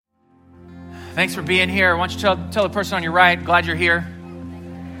Thanks for being here. Why don't you tell the person on your right, glad you're here.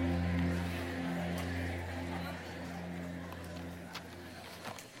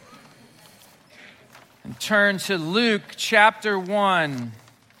 And turn to Luke chapter 1.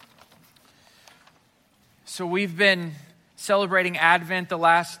 So we've been celebrating Advent the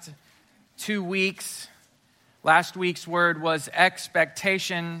last 2 weeks. Last week's word was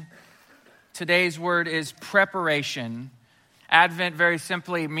expectation. Today's word is preparation. Advent very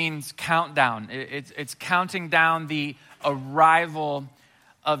simply means countdown. It's counting down the arrival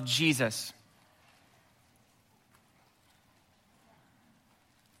of Jesus.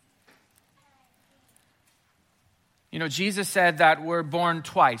 You know, Jesus said that we're born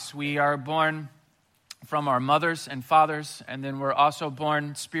twice. We are born from our mothers and fathers, and then we're also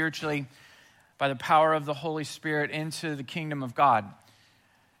born spiritually by the power of the Holy Spirit into the kingdom of God.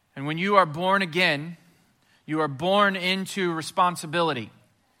 And when you are born again, you are born into responsibility.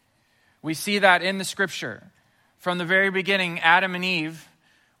 We see that in the scripture. From the very beginning, Adam and Eve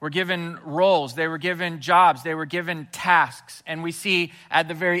were given roles. They were given jobs. They were given tasks. And we see at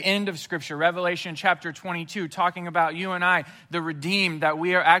the very end of scripture, Revelation chapter 22, talking about you and I, the redeemed, that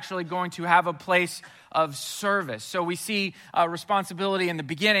we are actually going to have a place of service. So we see responsibility in the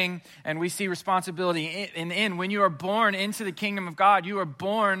beginning, and we see responsibility in the end. When you are born into the kingdom of God, you are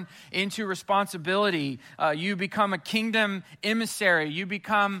born into responsibility. You become a kingdom emissary. You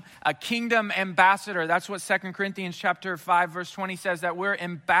become a kingdom ambassador. That's what 2 Corinthians chapter 5, verse 20 says, that we're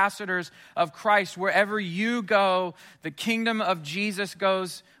ambassadors of Christ. Wherever you go, the kingdom of Jesus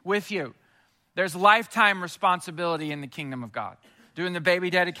goes with you. There's lifetime responsibility in the kingdom of God. Doing the baby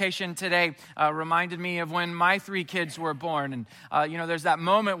dedication today reminded me of when my 3 kids were born. And, there's that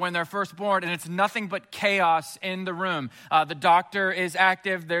moment when they're first born and it's nothing but chaos in the room. The doctor is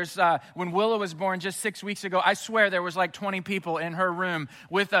active. When Willow was born just 6 weeks ago, I swear there was like 20 people in her room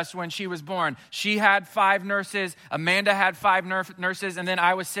with us when she was born. She had 5 nurses. Amanda had 5 nurses. And then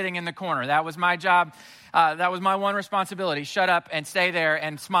I was sitting in the corner. That was my job. That was my one responsibility. Shut up and stay there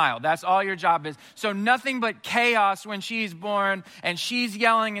and smile. That's all your job is. So nothing but chaos when she's born, and she's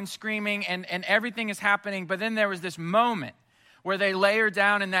yelling and screaming and everything is happening. But then there was this moment where they lay her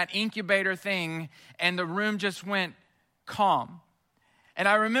down in that incubator thing and the room just went calm. And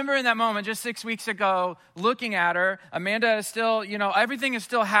I remember in that moment just 6 weeks ago, looking at her. Amanda is still, everything is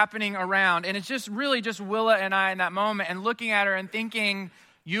still happening around. And it's just really just Willa and I in that moment, and looking at her and thinking,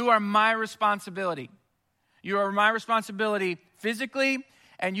 you are my responsibility. You are my responsibility physically,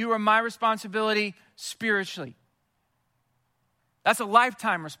 and you are my responsibility spiritually. That's a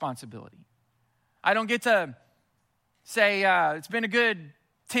lifetime responsibility. I don't get to say, it's been a good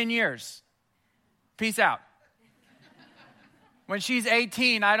 10 years. Peace out. When she's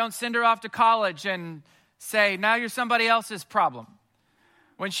 18, I don't send her off to college and say, now you're somebody else's problem.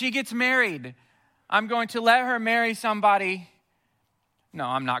 When she gets married, I'm going to let her marry somebody. No,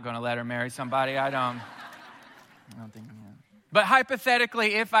 I'm not going to let her marry somebody. I don't think. But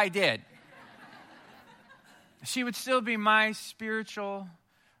hypothetically, if I did, she would still be my spiritual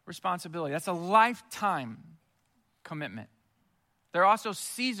responsibility. That's a lifetime commitment. There are also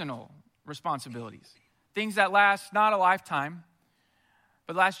seasonal responsibilities. Things that last not a lifetime,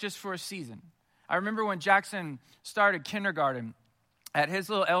 but last just for a season. I remember when Jackson started kindergarten at his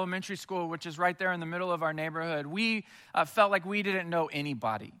little elementary school, which is right there in the middle of our neighborhood. We felt like we didn't know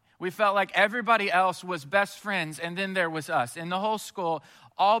anybody. We felt like everybody else was best friends, and then there was us. In the whole school,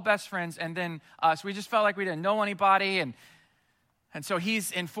 all best friends, and then us. We just felt like we didn't know anybody, and so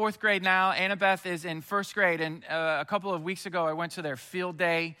he's in 4th grade now. Annabeth is in 1st grade, and a couple of weeks ago, I went to their field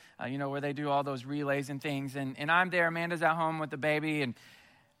day, where they do all those relays and things, and I'm there. Amanda's at home with the baby,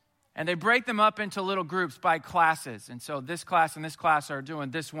 and they break them up into little groups by classes. And so this class and this class are doing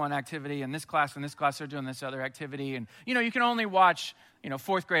this one activity, and this class are doing this other activity. And, you can only watch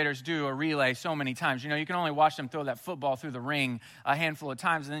 4th graders do a relay so many times. You can only watch them throw that football through the ring a handful of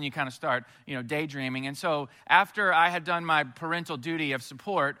times, and then you kind of start, daydreaming. And so after I had done my parental duty of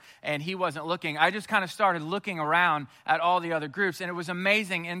support and he wasn't looking, I just kind of started looking around at all the other groups. And it was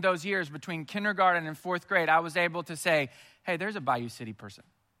amazing in those years between kindergarten and 4th grade, I was able to say, hey, there's a Bayou City person.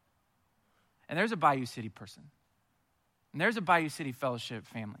 And there's a Bayou City person. And there's a Bayou City Fellowship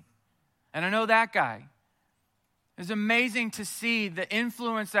family. And I know that guy. It's amazing to see the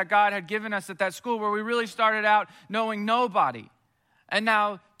influence that God had given us at that school, where we really started out knowing nobody. And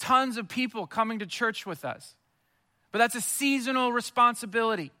now tons of people coming to church with us. But that's a seasonal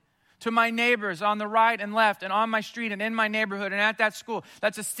responsibility. to my neighbors on the right and left and on my street and in my neighborhood and at that school.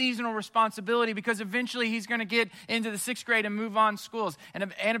 That's a seasonal responsibility because eventually he's going to get into the 6th grade and move on schools.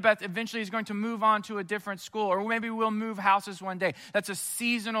 And Annabeth eventually is going to move on to a different school, or maybe we'll move houses one day. That's a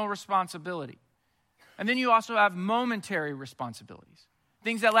seasonal responsibility. And then you also have momentary responsibilities.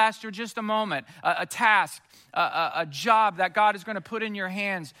 Things that last for just a moment, a task, a job that God is going to put in your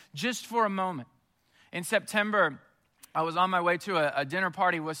hands just for a moment. In September, I was on my way to a dinner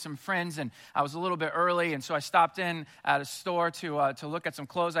party with some friends, and I was a little bit early, and so I stopped in at a store to look at some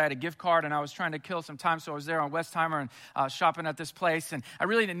clothes. I had a gift card, and I was trying to kill some time, so I was there on Westheimer and shopping at this place, and I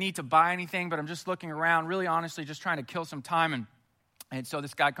really didn't need to buy anything, but I'm just looking around, really honestly just trying to kill some time, and so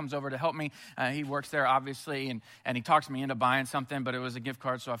this guy comes over to help me. He works there, obviously, and he talks me into buying something, but it was a gift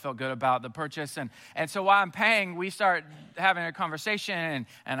card, so I felt good about the purchase. And so while I'm paying, we start having a conversation,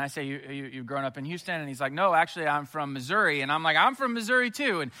 and I say, you've grown up in Houston? And he's like, no, actually, I'm from Missouri. And I'm like, I'm from Missouri,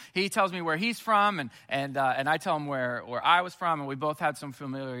 too. And he tells me where he's from, and I tell him where I was from, and we both had some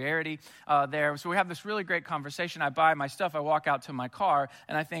familiarity there. So we have this really great conversation. I buy my stuff. I walk out to my car,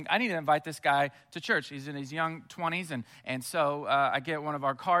 and I think, I need to invite this guy to church. He's in his young 20s, and so I get one of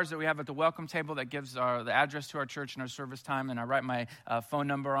our cards that we have at the welcome table that gives the address to our church and our service time, and I write my phone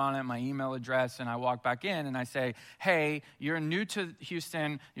number on it, my email address, and I walk back in and I say, hey, you're new to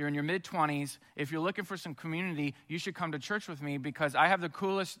Houston, you're in your mid-20s, if you're looking for some community, you should come to church with me because I have the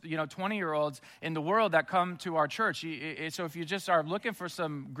coolest 20-year-olds in the world that come to our church. So if you just are looking for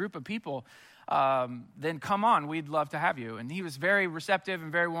some group of people, then come on, we'd love to have you. And he was very receptive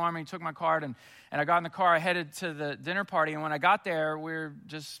and very warm. He took my card, and I got in the car. I headed to the dinner party, and when I got there, we were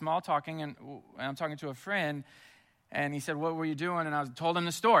just small talking, and I'm talking to a friend, and he said, what were you doing? And I told him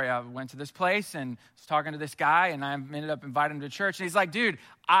the story. I went to this place and was talking to this guy, and I ended up inviting him to church. And he's like, dude,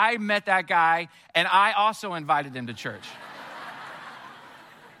 I met that guy, and I also invited him to church.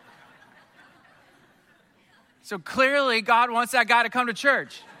 So clearly, God wants that guy to come to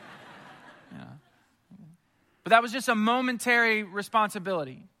church. But that was just a momentary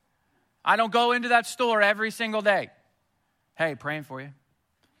responsibility. I don't go into that store every single day. Hey, praying for you.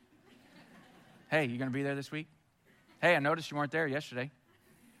 Hey, you going to be there this week? Hey, I noticed you weren't there yesterday.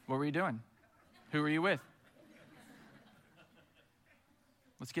 What were you doing? Who were you with?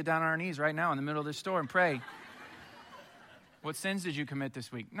 Let's get down on our knees right now in the middle of this store and pray. What sins did you commit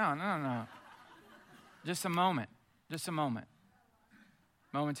this week? No. Just a moment.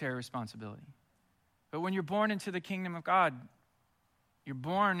 Momentary responsibility. But when you're born into the kingdom of God, you're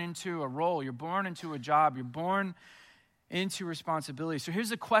born into a role, you're born into a job, you're born into responsibility. So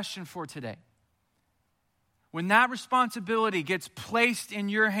here's a question for today. When that responsibility gets placed in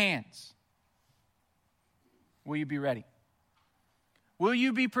your hands, will you be ready? Will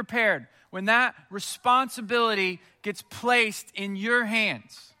you be prepared? When that responsibility gets placed in your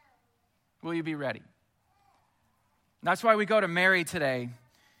hands, will you be ready? That's why we go to Mary today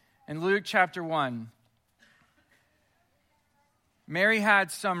in Luke chapter 1. Mary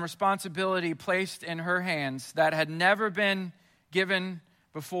had some responsibility placed in her hands that had never been given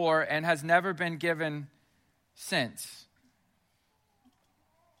before and has never been given since.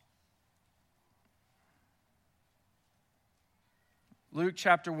 Luke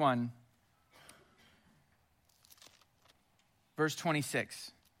chapter 1, verse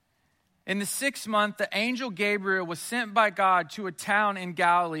 26. In the 6th month, the angel Gabriel was sent by God to a town in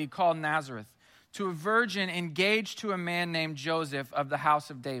Galilee called Nazareth, to a virgin engaged to a man named Joseph of the house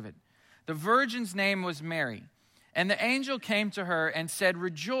of David. The virgin's name was Mary. And the angel came to her and said,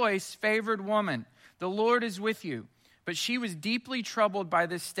 "Rejoice, favored woman, the Lord is with you." But she was deeply troubled by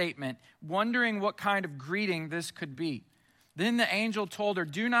this statement, wondering what kind of greeting this could be. Then the angel told her,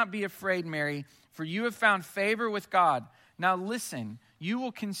 "Do not be afraid, Mary, for you have found favor with God. Now listen, you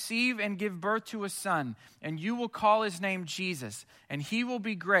will conceive and give birth to a son, and you will call his name Jesus, and he will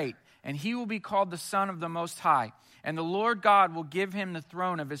be great, and he will be called the Son of the Most High. And the Lord God will give him the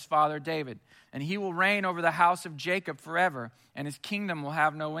throne of his father David, and he will reign over the house of Jacob forever, and his kingdom will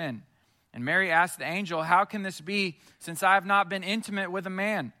have no end." And Mary asked the angel, "How can this be, since I have not been intimate with a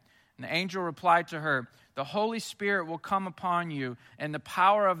man?" And the angel replied to her, "The Holy Spirit will come upon you, and the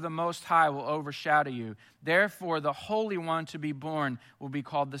power of the Most High will overshadow you. Therefore, the Holy One to be born will be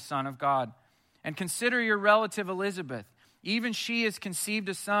called the Son of God. And consider your relative Elizabeth. Even she has conceived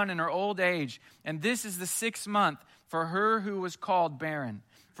a son in her old age, and this is the 6th month for her who was called barren.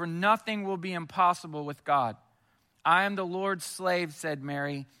 For nothing will be impossible with God." "I am the Lord's slave," said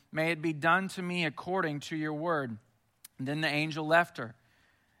Mary. "May it be done to me according to your word." And then the angel left her.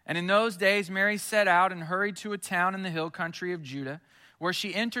 And in those days, Mary set out and hurried to a town in the hill country of Judah, where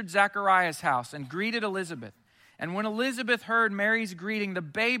she entered Zechariah's house and greeted Elizabeth. And when Elizabeth heard Mary's greeting, the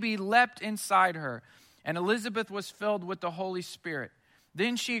baby leapt inside her, and Elizabeth was filled with the Holy Spirit.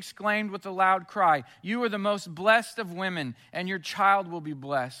 Then she exclaimed with a loud cry, "You are the most blessed of women, and your child will be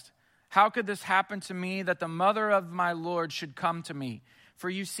blessed. How could this happen to me, that the mother of my Lord should come to me? For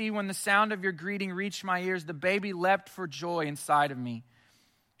you see, when the sound of your greeting reached my ears, the baby leapt for joy inside of me.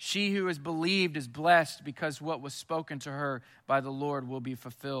 She who has believed is blessed, because what was spoken to her by the Lord will be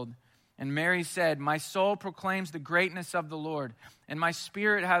fulfilled." And Mary said, "My soul proclaims the greatness of the Lord, and my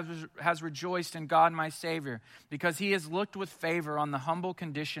spirit has rejoiced in God my Savior, because he has looked with favor on the humble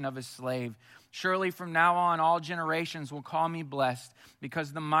condition of his slave. Surely from now on all generations will call me blessed,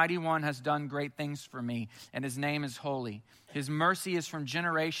 because the Mighty One has done great things for me, and his name is holy. His mercy is from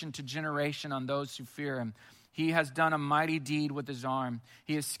generation to generation on those who fear him. He has done a mighty deed with his arm.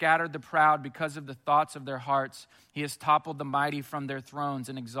 He has scattered the proud because of the thoughts of their hearts. He has toppled the mighty from their thrones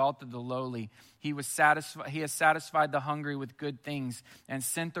and exalted the lowly. He has satisfied the hungry with good things and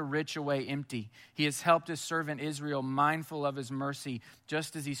sent the rich away empty. He has helped his servant Israel, mindful of his mercy,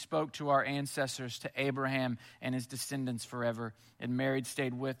 just as he spoke to our ancestors, to Abraham and his descendants forever." And Mary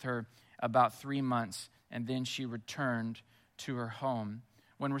stayed with her about 3 months, and then she returned to her home.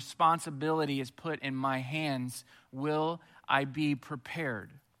 When responsibility is put in my hands, will I be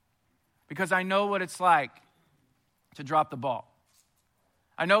prepared? Because I know what it's like to drop the ball.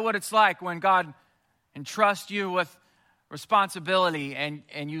 I know what it's like when God entrusts you with responsibility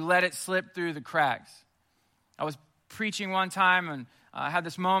and you let it slip through the cracks. I was preaching one time, and I had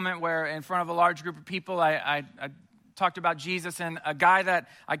this moment where in front of a large group of people, I talked about Jesus, and a guy that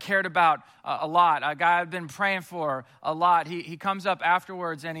I cared about a lot, a guy I've been praying for a lot, he comes up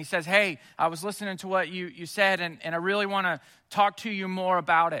afterwards and he says, "Hey, I was listening to what you said, and I really want to talk to you more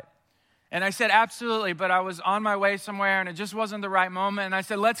about it." And I said, "Absolutely," but I was on my way somewhere and it just wasn't the right moment. And I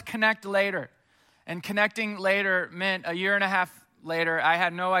said, "Let's connect later." And connecting later meant a year and a half later, I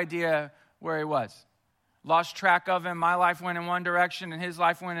had no idea where he was. Lost track of him. My life went in one direction and his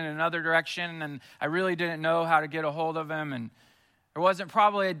life went in another direction, and I really didn't know how to get a hold of him. And there wasn't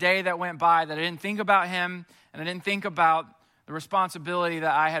probably a day that went by that I didn't think about him and I didn't think about the responsibility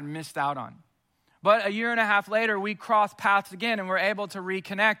that I had missed out on. But a year and a half later, we crossed paths again and we're able to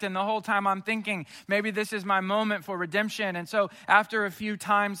reconnect. And the whole time I'm thinking, maybe this is my moment for redemption. And so after a few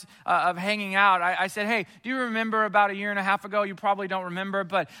times of hanging out, I said, "Hey, do you remember about a year and a half ago?" You probably don't remember,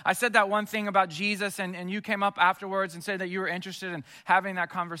 but I said that one thing about Jesus, and you came up afterwards and said that you were interested in having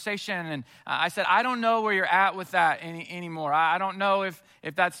that conversation. And I said, "I don't know where you're at with that anymore. I don't know if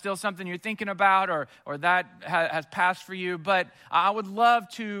that's still something you're thinking about or that has passed for you, but I would love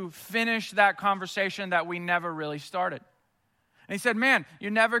to finish that conversation that we never really started." And he said, "Man, you're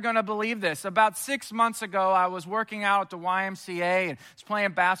never going to believe this. About 6 months ago, I was working out at the YMCA and was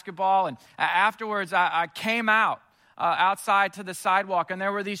playing basketball. And afterwards, I came outside to the sidewalk, and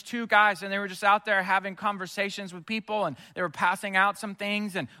there were these two guys, and they were just out there having conversations with people, and they were passing out some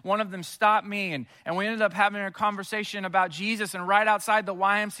things, and one of them stopped me, and we ended up having a conversation about Jesus, and right outside the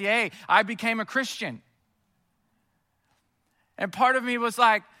YMCA, I became a Christian." And part of me was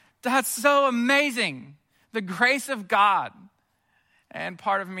like, "That's so amazing, the grace of God." And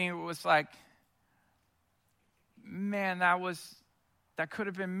part of me was like, man, that could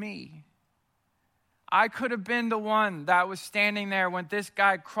have been me. I could have been the one that was standing there when this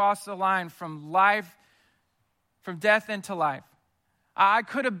guy crossed the line from death into life. I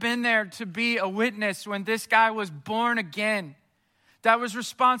could have been there to be a witness when this guy was born again. That was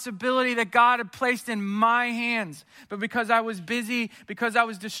responsibility that God had placed in my hands. But because I was busy, because I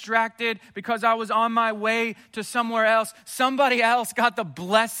was distracted, because I was on my way to somewhere else, somebody else got the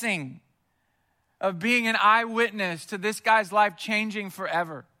blessing of being an eyewitness to this guy's life changing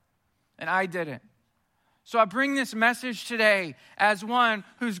forever. And I didn't. So I bring this message today as one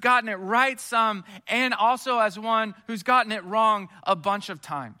who's gotten it right some, and also as one who's gotten it wrong a bunch of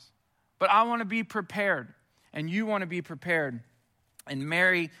times. But I want to be prepared, and you want to be prepared. And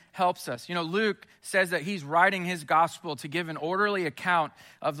Mary helps us. You know, Luke says that he's writing his gospel to give an orderly account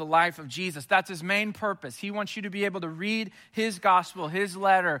of the life of Jesus. That's his main purpose. He wants you to be able to read his gospel, his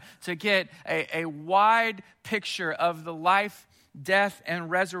letter, to get a wide picture of the life, death,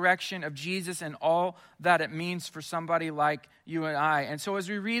 and resurrection of Jesus and all that it means for somebody like you and I. And so as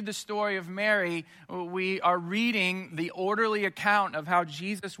we read the story of Mary, we are reading the orderly account of how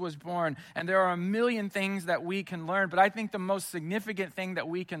Jesus was born. And there are a million things that we can learn, but I think the most significant thing that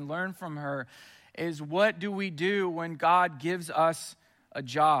we can learn from her is, what do we do when God gives us a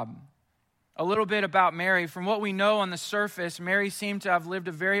job? A little bit about Mary. From what we know on the surface, Mary seemed to have lived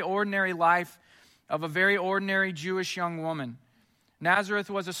a very ordinary life of a very ordinary Jewish young woman. Nazareth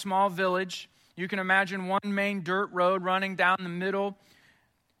was a small village. You can imagine one main dirt road running down the middle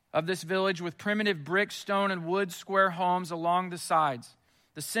of this village with primitive brick, stone, and wood square homes along the sides.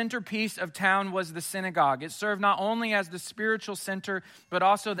 The centerpiece of town was the synagogue. It served not only as the spiritual center, but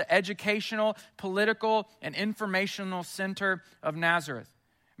also the educational, political, and informational center of Nazareth.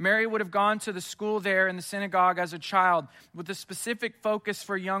 Mary would have gone to the school there in the synagogue as a child with a specific focus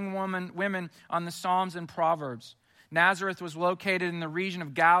for young women on the Psalms and Proverbs. Nazareth was located in the region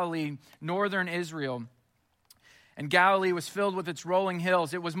of Galilee, northern Israel. And Galilee was filled with its rolling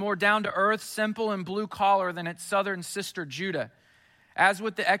hills. It was more down to earth, simple, and blue collar than its southern sister Judah. As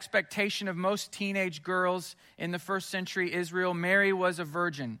with the expectation of most teenage girls in the first century Israel, Mary was a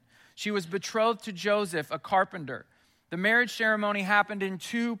virgin. She was betrothed to Joseph, a carpenter. The marriage ceremony happened in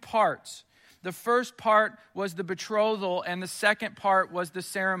two parts. The first part was the betrothal, and the second part was the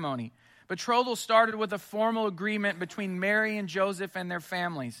ceremony. Betrothal started with a formal agreement between Mary and Joseph and their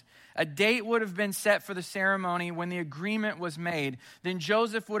families. A date would have been set for the ceremony when the agreement was made. Then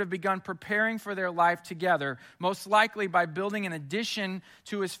Joseph would have begun preparing for their life together, most likely by building an addition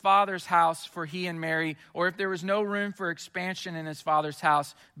to his father's house for he and Mary, or if there was no room for expansion in his father's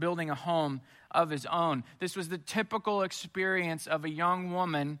house, building a home of his own. This was the typical experience of a young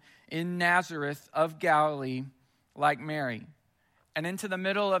woman in Nazareth of Galilee like Mary. And into the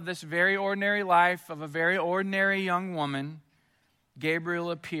middle of this very ordinary life of a very ordinary young woman,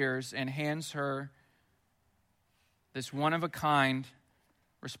 Gabriel appears and hands her this one-of-a-kind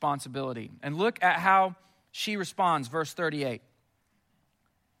responsibility. And look at how she responds, verse 38.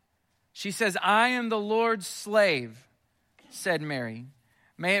 She says, "I am the Lord's slave," said Mary.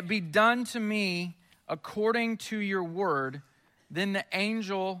 "May it be done to me according to your word." Then the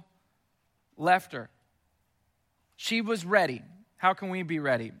angel left her. She was ready. How can we be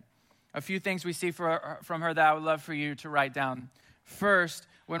ready? A few things we see from her that I would love for you to write down. First,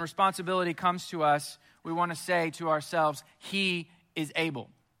 when responsibility comes to us, we want to say to ourselves, He is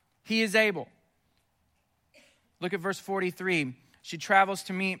able. He is able. Look at verse 43. She travels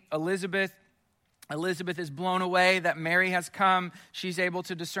to meet Elizabeth. Elizabeth is blown away that Mary has come. She's able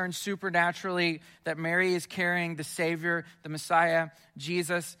to discern supernaturally that Mary is carrying the Savior, the Messiah,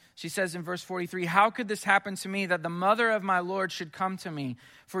 Jesus. She says in verse 43, "How could this happen to me, that the mother of my Lord should come to me?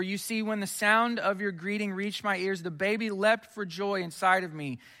 For you see, when the sound of your greeting reached my ears, the baby leapt for joy inside of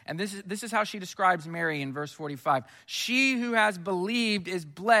me." And this is how she describes Mary in verse 45. "She who has believed is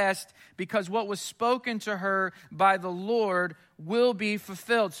blessed, because what was spoken to her by the Lord will be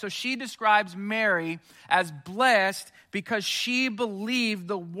fulfilled." So she describes Mary as blessed because she believed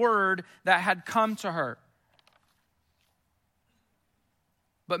the word that had come to her.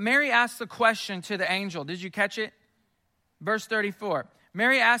 But Mary asked the question to the angel. Did you catch it? Verse 34.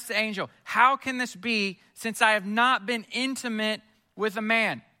 Mary asked the angel, "How can this be, since I have not been intimate with a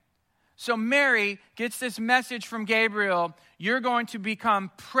man?" So Mary gets this message from Gabriel: you're going to become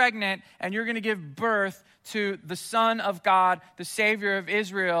pregnant and you're going to give birth to the Son of God, the Savior of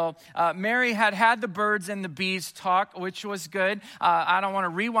Israel. Mary had the birds and the bees talk, which was good. I don't want to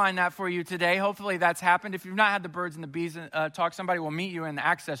rewind that for you today. Hopefully that's happened. If you've not had the birds and the bees talk, somebody will meet you in the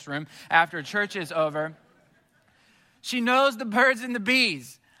access room after church is over. She knows the birds and the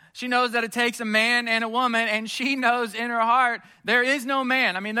bees. She knows that it takes a man and a woman, and she knows in her heart there is no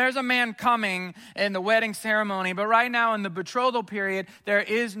man. I mean, there's a man coming in the wedding ceremony, but right now in the betrothal period, there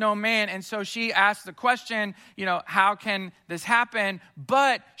is no man. And so she asks the question, how can this happen?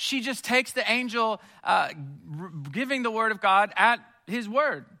 But she just takes the angel giving the word of God at his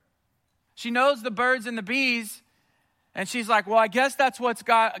word. She knows the birds and the bees, and she's like, well, I guess that's what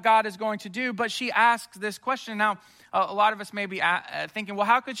God is going to do. But she asks this question. Now, a lot of us may be thinking, well,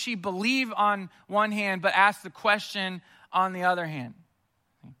 how could she believe on one hand but ask the question on the other hand?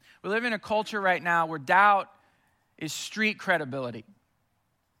 We live in a culture right now where doubt is street credibility.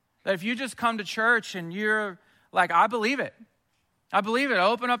 That if you just come to church and you're like, I believe it. I believe it. I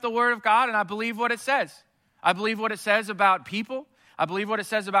open up the Word of God and I believe what it says. I believe what it says about people. I believe what it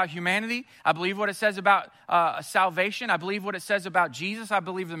says about humanity. I believe what it says about salvation. I believe what it says about Jesus. I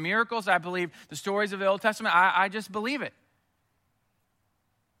believe the miracles. I believe the stories of the Old Testament. I just believe it.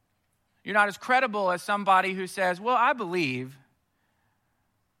 You're not as credible as somebody who says, well, I believe,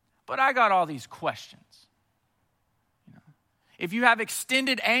 but I got all these questions. If you have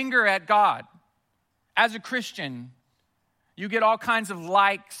extended anger at God, as a Christian, you get all kinds of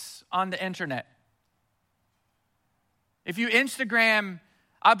likes on the internet. If you Instagram,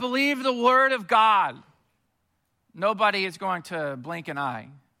 I believe the word of God, nobody is going to blink an eye.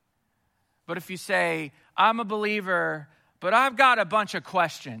 But if you say, I'm a believer, but I've got a bunch of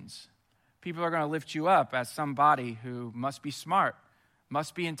questions, people are going to lift you up as somebody who must be smart,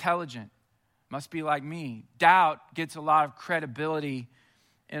 must be intelligent, Must be like me. Doubt gets a lot of credibility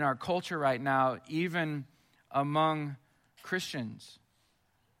in our culture right now, even among Christians.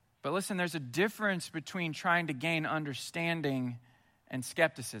 But listen, there's a difference between trying to gain understanding and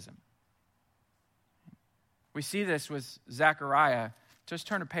skepticism. We see this with Zechariah. Just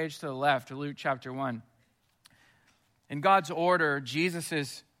turn a page to the left to Luke chapter 1. In God's order, Jesus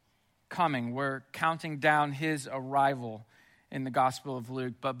is coming. We're counting down his arrival in the Gospel of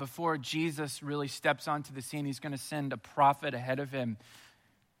Luke. But before Jesus really steps onto the scene, he's going to send a prophet ahead of him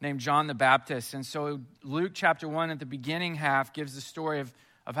named John the Baptist. And so Luke chapter 1 at the beginning half gives the story of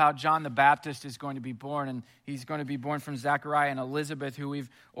how John the Baptist is going to be born. And he's going to be born from Zechariah and Elizabeth, who we've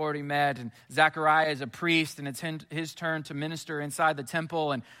already met. And Zechariah is a priest, and it's his turn to minister inside the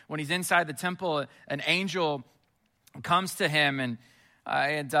temple. And when he's inside the temple, an angel comes to him and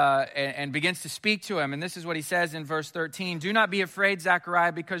begins to speak to him. And this is what he says in verse 13. Do not be afraid,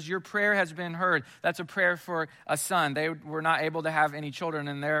 Zechariah, because your prayer has been heard. That's a prayer for a son. They were not able to have any children,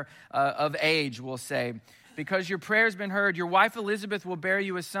 and they're of age, we'll say. Because your prayer has been heard, your wife Elizabeth will bear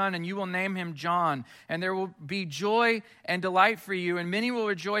you a son, and you will name him John. And there will be joy and delight for you, and many will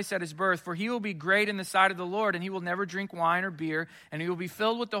rejoice at his birth. For he will be great in the sight of the Lord, and he will never drink wine or beer. And he will be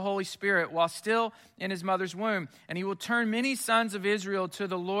filled with the Holy Spirit while still in his mother's womb. And he will turn many sons of Israel to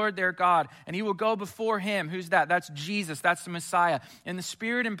the Lord their God. And he will go before him. Who's that? That's Jesus. That's the Messiah. In the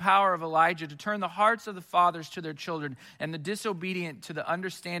spirit and power of Elijah, to turn the hearts of the fathers to their children, and the disobedient to the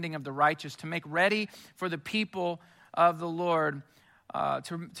understanding of the righteous, to make ready for the people of the Lord,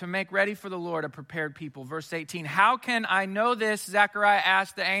 to make ready for the Lord a prepared people. Verse 18, how can I know this? Zechariah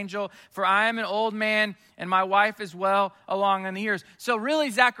asked the angel, for I am an old man and my wife is well along in the years. So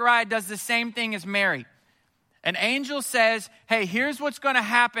really Zechariah does the same thing as Mary. An angel says, hey, here's what's going to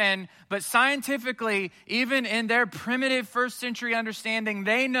happen, but scientifically, even in their primitive first century understanding,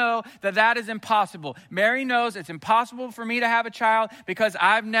 they know that that is impossible. Mary knows it's impossible for me to have a child because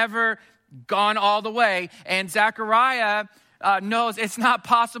I've never gone all the way. And Zechariah knows it's not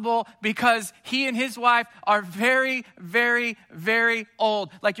possible because he and his wife are very, very, very old,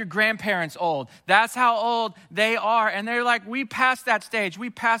 like your grandparents old. That's how old they are. And they're like, we passed that stage. We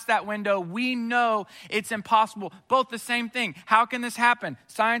passed that window. We know it's impossible. Both the same thing. How can this happen?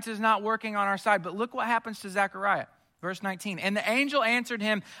 Science is not working on our side. But look what happens to Zechariah. Verse 19, and the angel answered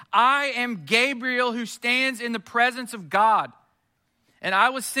him, I am Gabriel who stands in the presence of God. And I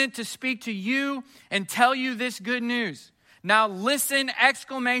was sent to speak to you and tell you this good news. Now listen,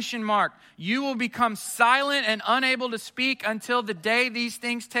 exclamation mark. You will become silent and unable to speak until the day these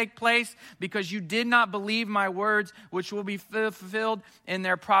things take place, because you did not believe my words, which will be fulfilled in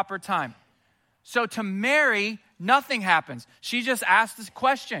their proper time. So to Mary, nothing happens. She just asked this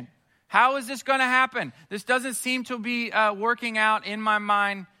question. How is this going to happen? This doesn't seem to be working out in my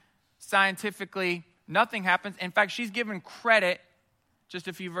mind scientifically. Nothing happens. In fact, she's given credit just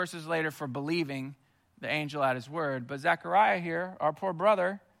a few verses later for believing the angel at his word. But Zechariah here, our poor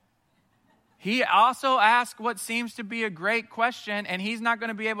brother, he also asked what seems to be a great question, and he's not going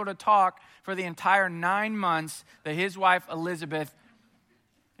to be able to talk for the entire 9 months that his wife Elizabeth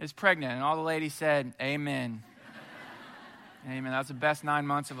is pregnant. And all the ladies said, amen. Amen. That's the best 9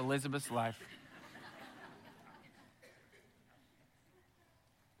 months of Elizabeth's life.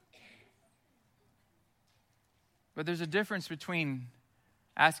 But there's a difference between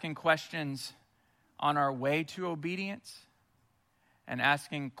asking questions on our way to obedience and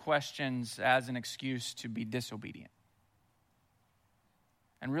asking questions as an excuse to be disobedient.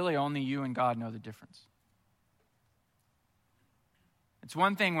 And really only you and God know the difference. It's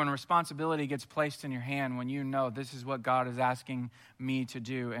one thing when responsibility gets placed in your hand, when you know this is what God is asking me to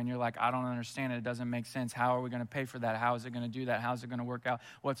do, and you're like, I don't understand it. It doesn't make sense. How are we going to pay for that? How is it going to do that? How is it going to work out?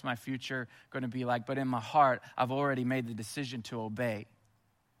 What's my future going to be like? But in my heart, I've already made the decision to obey.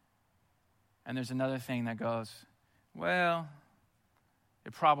 And there's another thing that goes, well,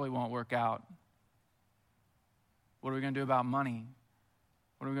 it probably won't work out. What are we going to do about money?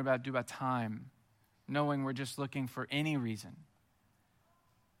 What are we going to do about time? Knowing we're just looking for any reason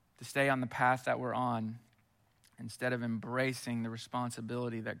to stay on the path that we're on instead of embracing the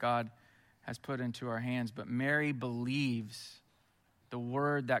responsibility that God has put into our hands. But Mary believes the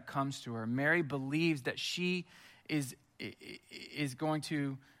word that comes to her. Mary believes that she is going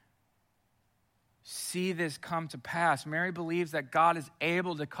to see this come to pass. Mary believes that God is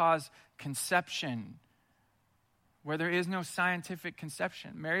able to cause conception where there is no scientific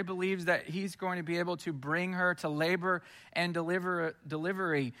conception. Mary believes that he's going to be able to bring her to labor and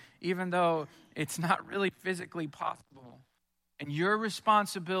delivery, even though it's not really physically possible. And your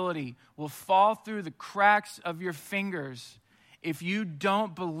responsibility will fall through the cracks of your fingers if you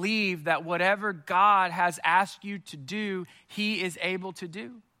don't believe that whatever God has asked you to do, he is able to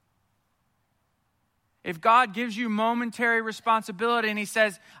do. If God gives you momentary responsibility and he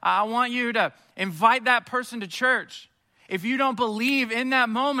says, I want you to invite that person to church, if you don't believe in that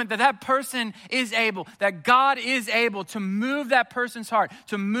moment that that person is able, that God is able to move that person's heart,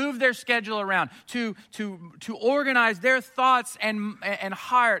 to move their schedule around, to organize their thoughts and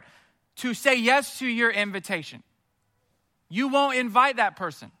heart, to say yes to your invitation, you won't invite that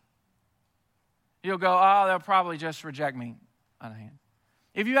person. You'll go, oh, they'll probably just reject me on a hand.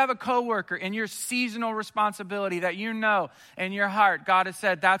 If you have a coworker in your seasonal responsibility that you know in your heart, God has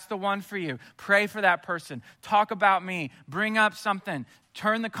said, that's the one for you. Pray for that person. Talk about me. Bring up something.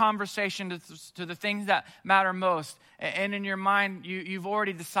 Turn the conversation to the things that matter most. And in your mind, you've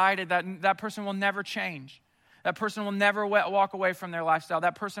already decided that that person will never change. That person will never walk away from their lifestyle.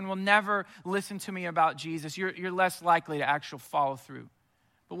 That person will never listen to me about Jesus. You're less likely to actually follow through.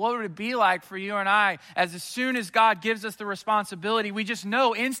 But what would it be like for you and I, as soon as God gives us the responsibility, we just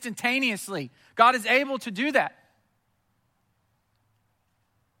know instantaneously God is able to do that.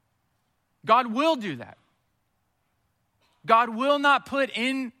 God will do that. God will not put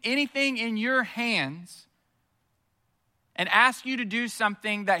in anything in your hands and ask you to do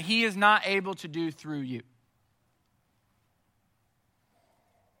something that he is not able to do through you.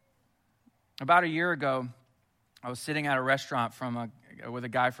 About a year ago, I was sitting at a restaurant with a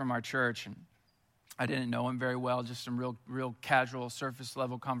guy from our church, and I didn't know him very well, just some real casual, surface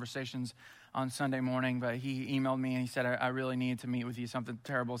level conversations on Sunday morning. But he emailed me and he said, I really need to meet with you. Something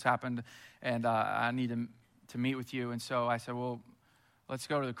terrible has happened, and I need to meet with you. And so I said, well, let's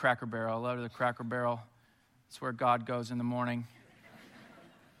go to the Cracker Barrel. I love the Cracker Barrel. It's where God goes in the morning.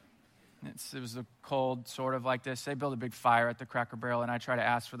 It was a cold, sort of like this. They build a big fire at the Cracker Barrel, and I try to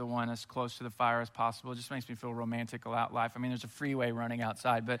ask for the one as close to the fire as possible. It just makes me feel romantic about life. I mean, there's a freeway running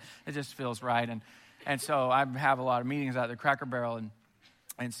outside, but it just feels right. And so I have a lot of meetings at the Cracker Barrel,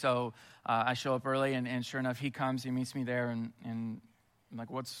 and so I show up early, and sure enough, he comes, he meets me there, and I'm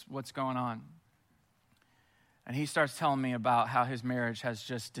like, what's going on? And he starts telling me about how his marriage has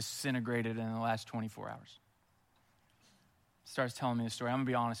just disintegrated in the last 24 hours. Starts telling me the story. I'm going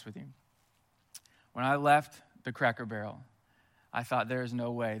to be honest with you. When I left the Cracker Barrel, I thought there is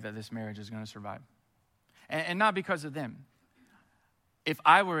no way that this marriage is going to survive. And not because of them. If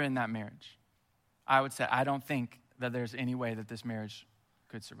I were in that marriage, I would say, I don't think that there's any way that this marriage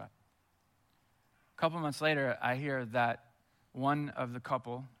could survive. A couple months later, I hear that one of the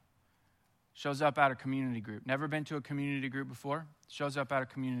couple shows up at a community group. Never been to a community group before. Shows up at a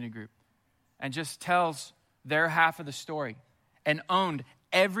community group. And just tells their half of the story. And owned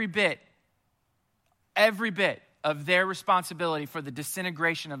every bit of their responsibility for the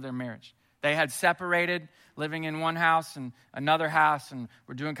disintegration of their marriage. They had separated, living in one house and another house, and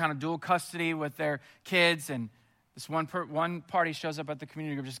were doing kind of dual custody with their kids. And this one party shows up at the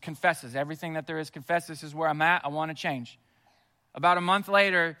community group, just confesses everything that there is. Confess, this is where I'm at. I want to change. About a month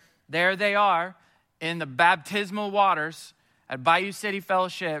later, there they are in the baptismal waters at Bayou City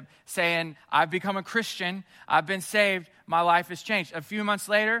Fellowship, saying, I've become a Christian. I've been saved. My life has changed. A few months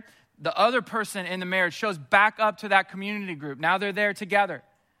later, the other person in the marriage shows back up to that community group. Now they're there together.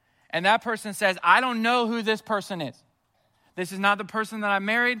 And that person says, I don't know who this person is. This is not the person that I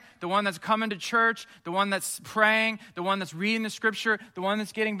married, the one that's coming to church, the one that's praying, the one that's reading the scripture, the one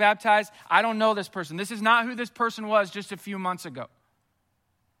that's getting baptized. I don't know this person. This is not who this person was just a few months ago.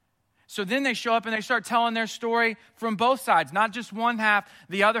 So then they show up and they start telling their story from both sides, not just one half,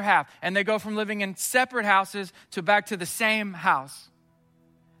 the other half. And they go from living in separate houses to back to the same house.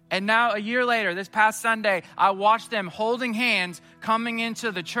 And now a year later, this past Sunday, I watched them holding hands coming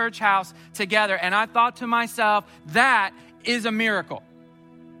into the church house together. And I thought to myself, that is a miracle.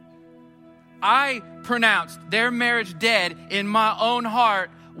 I pronounced their marriage dead in my own heart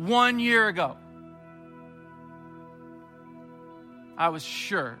 1 year ago. I was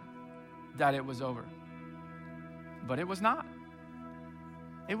sure that it was over. But it was not.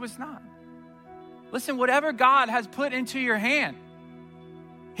 It was not. Listen, whatever God has put into your hand,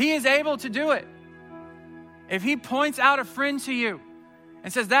 he is able to do it. If he points out a friend to you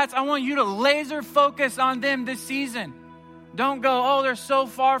and says, I want you to laser focus on them this season. Don't go, oh, they're so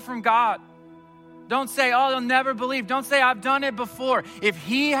far from God. Don't say, oh, they'll never believe. Don't say, I've done it before. If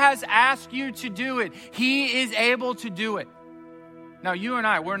he has asked you to do it, he is able to do it. Now, you and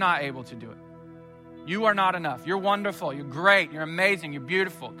I, we're not able to do it. You are not enough. You're wonderful. You're great. You're amazing. You're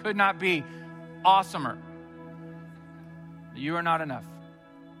beautiful. Could not be awesomer. You are not enough.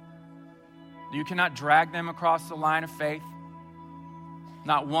 You cannot drag them across the line of faith.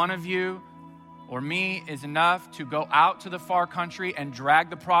 Not one of you or me is enough to go out to the far country and drag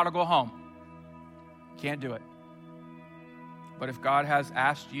the prodigal home. Can't do it. But if God has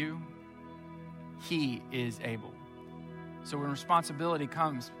asked you, he is able. So when responsibility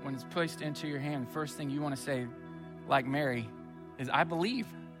comes, when it's placed into your hand, the first thing you want to say, like Mary, is I believe.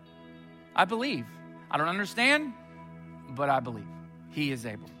 I believe. I don't understand, but I believe. He is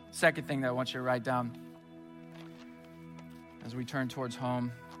able. Second thing that I want you to write down as we turn towards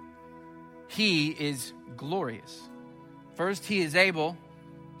home, he is glorious. First, he is able.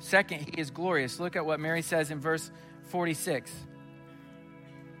 Second, he is glorious. Look at what Mary says in verse 46.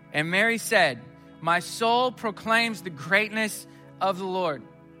 And Mary said, my soul proclaims the greatness of the Lord,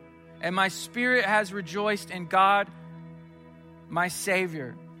 and my spirit has rejoiced in God, my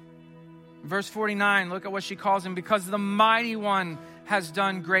Savior. Verse 49, look at what she calls him, because the mighty one has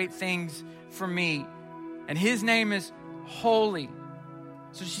done great things for me, and his name is holy.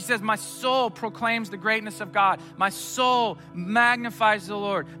 So she says, my soul proclaims the greatness of God. My soul magnifies the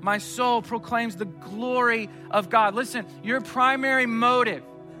Lord. My soul proclaims the glory of God. Listen, your primary motive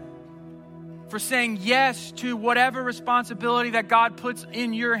for saying yes to whatever responsibility that God puts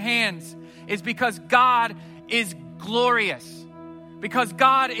in your hands is because God is glorious, because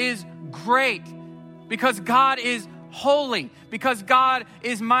God is great, because God is holy, because God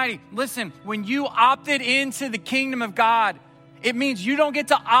is mighty. Listen, when you opted into the kingdom of God, it means you don't get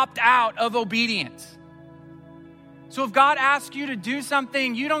to opt out of obedience. So if God asks you to do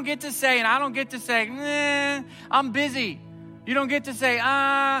something, you don't get to say, and I don't get to say, I'm busy. You don't get to say,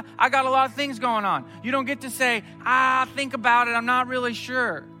 I got a lot of things going on. You don't get to say, think about it, I'm not really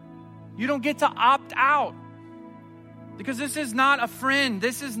sure. You don't get to opt out. Because this is not a friend.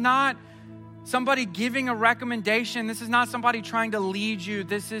 This is not somebody giving a recommendation. This is not somebody trying to lead you.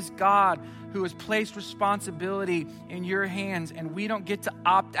 This is God who has placed responsibility in your hands, and we don't get to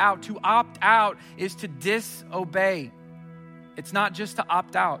opt out. To opt out is to disobey. It's not just to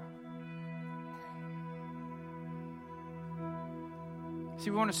opt out. See,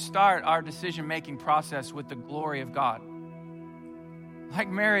 we want to start our decision-making process with the glory of God. Like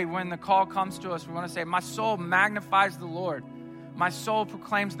Mary, when the call comes to us, we want to say, my soul magnifies the Lord. My soul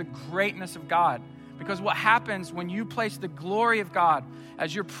proclaims the greatness of God. Because what happens when you place the glory of God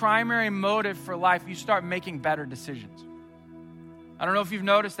as your primary motive for life, you start making better decisions. I don't know if you've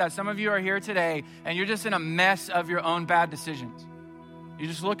noticed that. Some of you are here today and you're just in a mess of your own bad decisions. You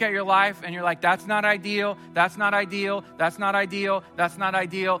just look at your life and you're like, that's not ideal, that's not ideal, that's not ideal, that's not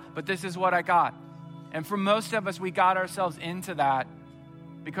ideal, but this is what I got. And for most of us, we got ourselves into that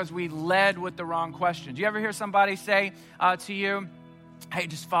because we led with the wrong question. Do you ever hear somebody say to you, hey,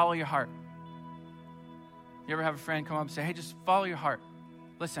 just follow your heart? You ever have a friend come up and say, hey, just follow your heart?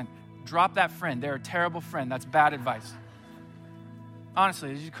 Listen, drop that friend. They're a terrible friend. That's bad advice.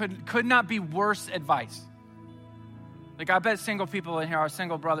 Honestly, you could not be worse advice. Like, I bet single people in here are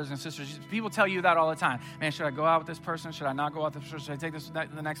single brothers and sisters. People tell you that all the time. Man, should I go out with this person? Should I not go out with this person? Should I take this to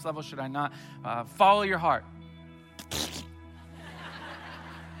the next level? Should I not? Follow your heart.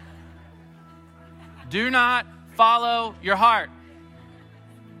 Do not follow your heart.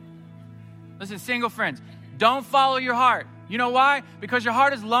 Listen, single friends, don't follow your heart. You know why? Because your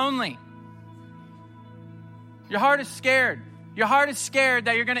heart is lonely. Your heart is scared. Your heart is scared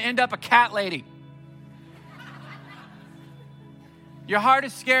that you're going to end up a cat lady. Your heart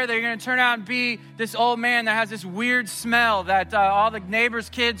is scared that you're going to turn out and be this old man that has this weird smell that all the neighbors'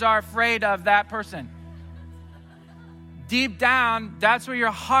 kids are afraid of that person. Deep down, that's what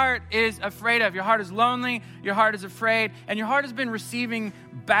your heart is afraid of. Your heart is lonely, your heart is afraid, and your heart has been receiving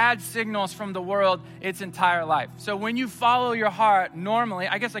bad signals from the world its entire life. So when you follow your heart, normally,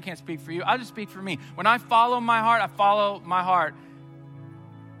 I guess I can't speak for you, I'll just speak for me. When I follow my heart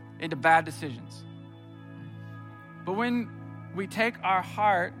into bad decisions. But when we take our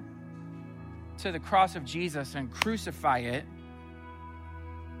heart to the cross of Jesus and crucify it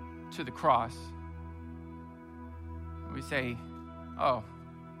to the cross, we say, oh,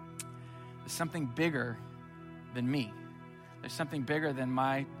 there's something bigger than me. There's something bigger than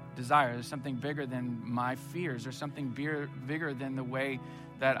my desire. There's something bigger than my fears. There's something bigger than the way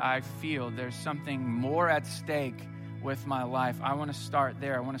that I feel. There's something more at stake with my life. I want to start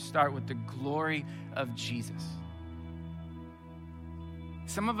there. I want to start with the glory of Jesus.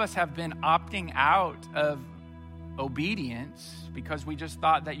 Some of us have been opting out of obedience because we just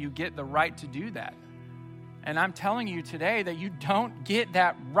thought that you get the right to do that. And I'm telling you today that you don't get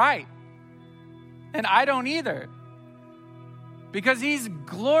that right. And I don't either. Because he's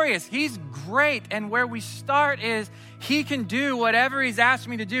glorious. He's great. And where we start is he can do whatever he's asked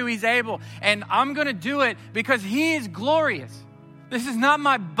me to do. He's able. And I'm going to do it because he is glorious. This is not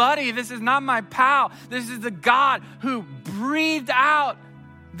my buddy. This is not my pal. This is the God who breathed out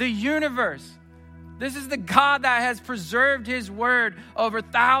the universe. This is the God that has preserved his word over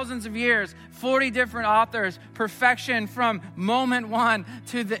thousands of years, 40 different authors, perfection from moment one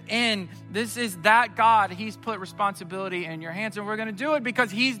to the end. This is that God. He's put responsibility in your hands, and we're going to do it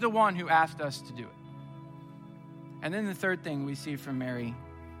because he's the one who asked us to do it. And then the third thing we see from Mary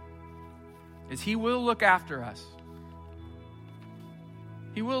is he will look after us.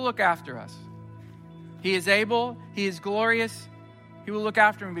 He will look after us. He is able. He is glorious. He will look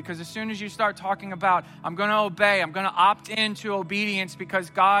after me, because as soon as you start talking about, I'm going to obey, I'm going to opt into obedience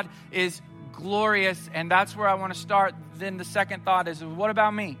because God is glorious, and that's where I want to start, then the second thought is, what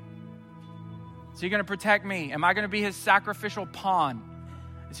about me? Is he going to protect me? Am I going to be his sacrificial pawn?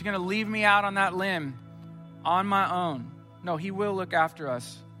 Is he going to leave me out on that limb on my own? No, he will look after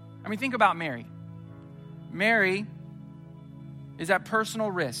us. I mean, think about Mary. Mary is at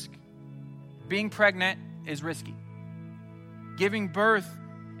personal risk. Being pregnant is risky. Giving birth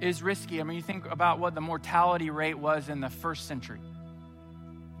is risky. I mean, you think about what the mortality rate was in the first century.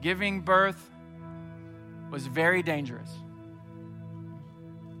 Giving birth was very dangerous.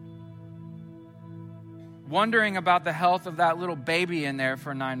 Wondering about the health of that little baby in there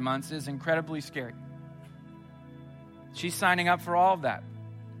for 9 months is incredibly scary. She's signing up for all of that.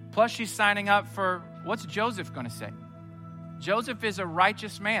 Plus, she's signing up for, what's Joseph going to say? Joseph is a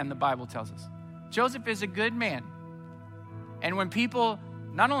righteous man, the Bible tells us. Joseph is a good man. And when people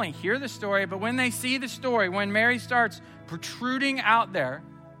not only hear the story, but when they see the story, when Mary starts protruding out there,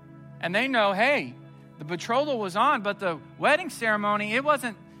 and they know, hey, the betrothal was on, but the wedding ceremony, it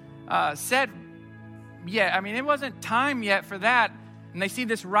wasn't set yet. I mean, it wasn't time yet for that. And they see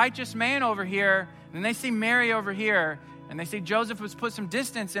this righteous man over here, and they see Mary over here, and they see Joseph was put some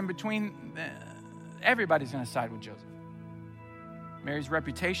distance in between. Everybody's going to side with Joseph. Mary's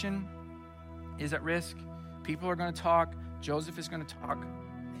reputation is at risk. People are going to talk. Joseph is going to talk.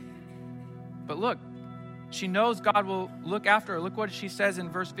 But look, she knows God will look after her. Look what she says in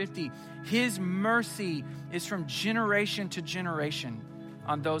verse 50. His mercy is from generation to generation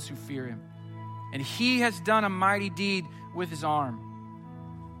on those who fear him. And he has done a mighty deed with his arm.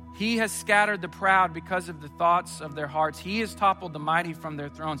 He has scattered the proud because of the thoughts of their hearts. He has toppled the mighty from their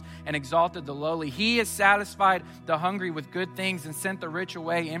thrones and exalted the lowly. He has satisfied the hungry with good things and sent the rich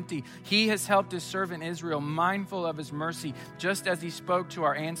away empty. He has helped his servant Israel, mindful of his mercy, just as he spoke to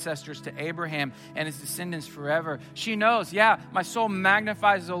our ancestors, to Abraham and his descendants forever. She knows, my soul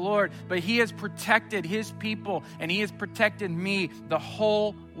magnifies the Lord, but he has protected his people and he has protected me the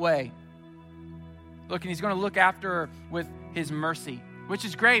whole way. Look, and he's going to look after her with his mercy, which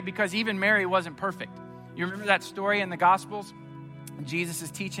is great because even Mary wasn't perfect. You remember that story in the Gospels? Jesus is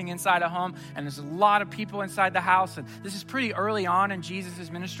teaching inside a home, and there's a lot of people inside the house, and this is pretty early on in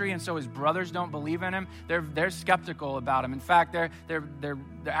Jesus' ministry, and so his brothers don't believe in him. They're skeptical about him. In fact, they're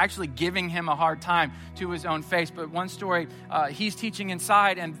actually giving him a hard time to his own face. But one story, he's teaching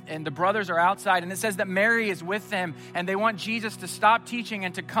inside, and the brothers are outside, and it says that Mary is with them, and they want Jesus to stop teaching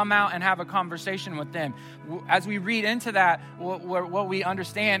and to come out and have a conversation with them. As we read into that, what we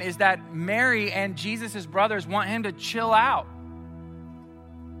understand is that Mary and Jesus' brothers want him to chill out.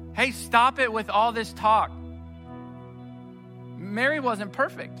 Hey, stop it with all this talk. Mary wasn't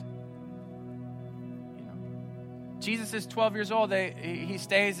perfect. Jesus is 12 years old. He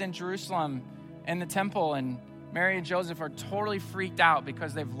stays in Jerusalem in the temple, and Mary and Joseph are totally freaked out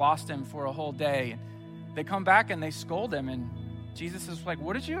because they've lost him for a whole day. They come back and they scold him, and Jesus is like,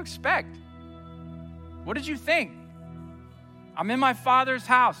 what did you expect? What did you think? I'm in my Father's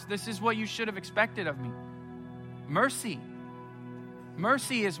house. This is what you should have expected of me. Mercy.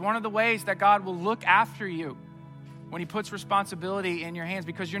 Mercy is one of the ways that God will look after you when he puts responsibility in your hands,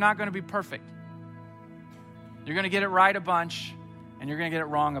 because you're not going to be perfect. You're going to get it right a bunch, and you're going to get it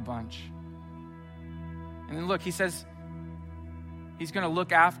wrong a bunch. And then look, he says he's going to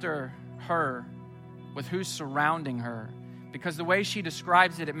look after her with who's surrounding her, because the way she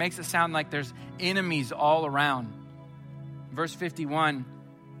describes it, it makes it sound like there's enemies all around. Verse 51,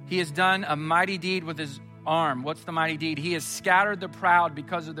 he has done a mighty deed with his arm. What's the mighty deed? He has scattered the proud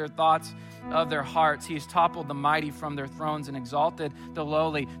because of their thoughts of their hearts. He has toppled the mighty from their thrones and exalted the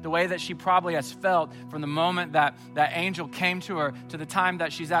lowly. The way that she probably has felt from the moment that that angel came to her to the time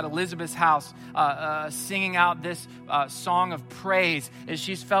that she's at Elizabeth's house singing out this song of praise is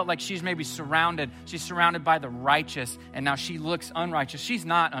she's felt like she's maybe surrounded. She's surrounded by the righteous, and now she looks unrighteous. She's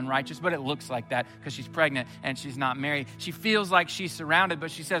not unrighteous, but it looks like that because she's pregnant and she's not married. She feels like she's surrounded, but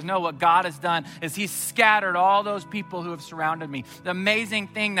she says, no, what God has done is he's scattered scattered all those people who have surrounded me. The amazing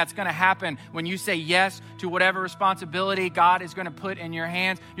thing that's going to happen when you say yes to whatever responsibility God is going to put in your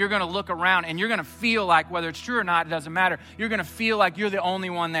hands, you're going to look around and you're going to feel like, whether it's true or not, it doesn't matter. You're going to feel like you're the only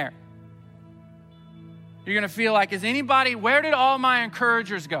one there. You're going to feel like, where did all my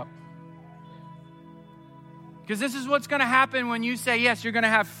encouragers go? Because this is what's going to happen when you say yes. You're going to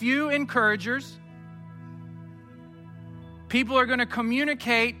have few encouragers. People are going to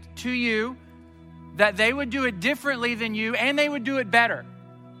communicate to you that they would do it differently than you and they would do it better.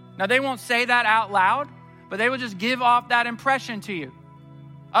 Now, they won't say that out loud, but they will just give off that impression to you.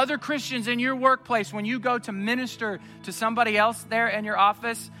 Other Christians in your workplace, when you go to minister to somebody else there in your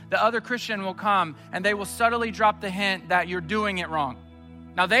office, the other Christian will come and they will subtly drop the hint that you're doing it wrong.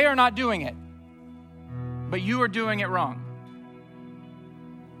 Now, they are not doing it, but you are doing it wrong.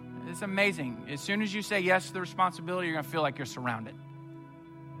 It's amazing. As soon as you say yes to the responsibility, you're going to feel like you're surrounded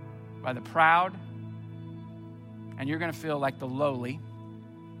by the proud, and you're going to feel like the lowly,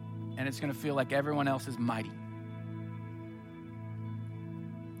 and it's going to feel like everyone else is mighty.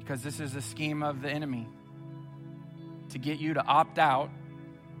 Because this is a scheme of the enemy to get you to opt out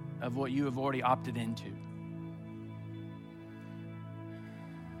of what you have already opted into.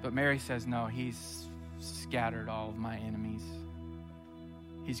 But Mary says, no, he's scattered all of my enemies.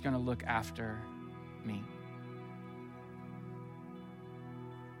 He's going to look after me.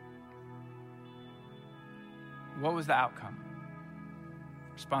 What was the outcome?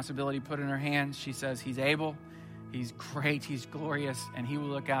 Responsibility put in her hands. She says, he's able, he's great, he's glorious, and he will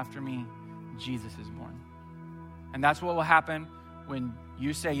look after me. Jesus is born. And that's what will happen when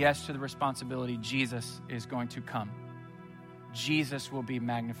you say yes to the responsibility. Jesus is going to come. Jesus will be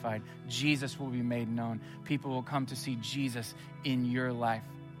magnified. Jesus will be made known. People will come to see Jesus in your life.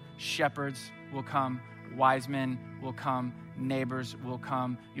 Shepherds will come. Wise men will come. Neighbors will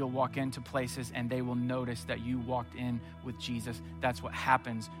come. You'll walk into places and they will notice that you walked in with Jesus. That's what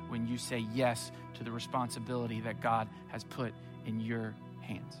happens when you say yes to the responsibility that God has put in your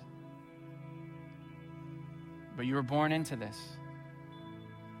hands. But you were born into this.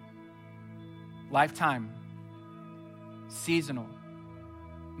 Lifetime. Seasonal,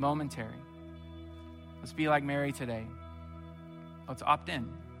 momentary. Let's be like Mary today. Let's opt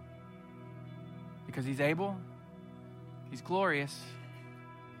in. Because he's able, he's glorious,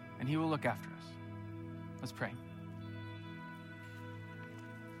 and he will look after us. Let's pray.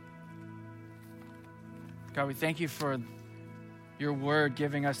 God, we thank you for your word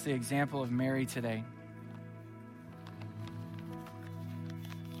giving us the example of Mary today.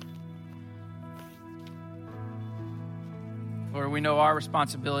 Lord, we know our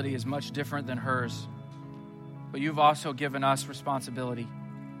responsibility is much different than hers, but you've also given us responsibility.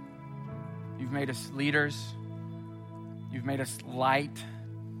 You've made us leaders. You've made us light.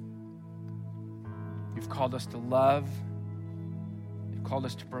 You've called us to love. You've called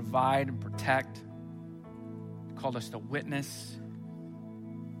us to provide and protect. You've called us to witness.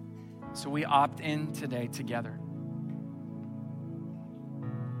 So we opt in today together.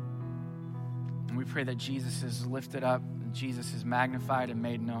 And we pray that Jesus is lifted up. Jesus is magnified and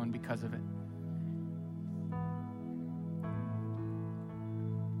made known because of it.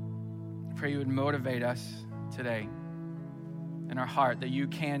 I pray you would motivate us today in our heart that you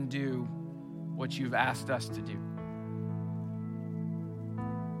can do what you've asked us to do.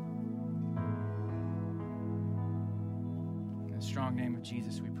 In the strong name of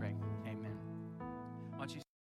Jesus we pray.